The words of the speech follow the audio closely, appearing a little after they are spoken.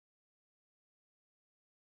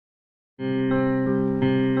I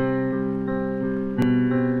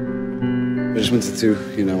just wanted to,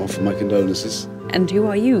 offer my condolences. And who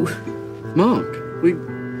are you? Mark. We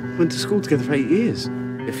went to school together for 8 years.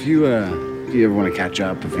 If you ever want to catch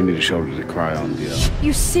up, if you need a shoulder to cry on,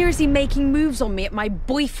 You seriously making moves on me at my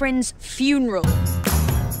boyfriend's funeral?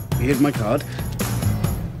 Here's my card.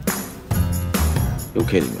 You're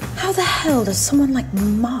kidding me. How the hell does someone like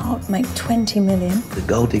Mark make 20 million? The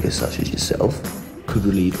gold digger such as yourself could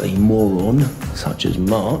relieve a moron such as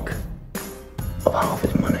Mark of half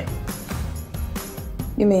his money.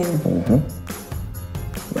 You mean?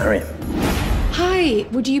 Marry him. Hi,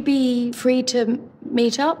 would you be free to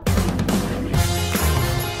meet up?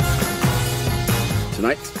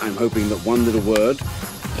 Tonight, I'm hoping that one little word...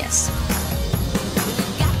 Yes.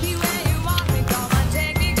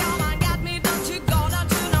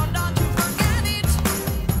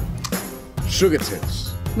 Sugar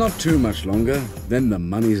tits. Not too much longer, then the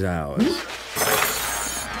money's ours.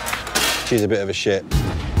 She's a bit of a shit.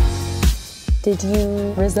 Did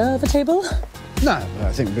you reserve a table? No,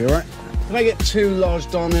 I think we'll be all right. Can I get 2 large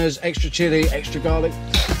donas, extra chili, extra garlic?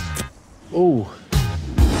 Ooh.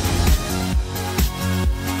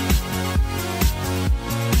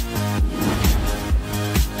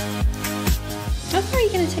 How far are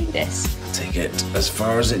you going to take this? Take it as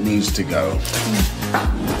far as it needs to go.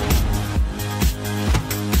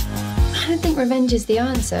 I don't think revenge is the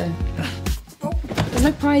answer. There's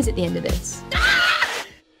no prize at the end of this.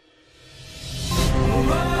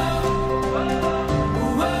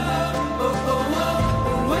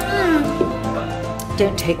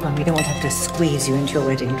 Don't take one. We don't want to have to squeeze you into your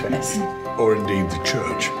wedding dress. Or indeed the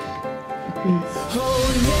church.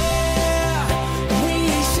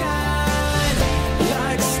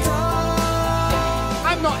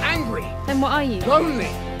 I'm not angry. Then what are you? Lonely.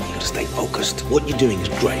 You gotta stay focused. What you're doing is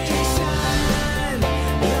great.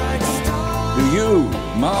 Do you,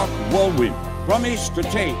 Mark Walwyn, promise to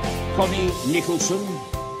take Connie Nicholson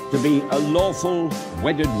to be a lawful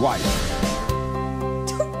wedded wife?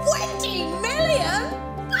 20 million?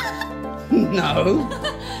 No.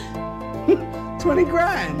 20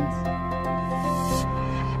 grand.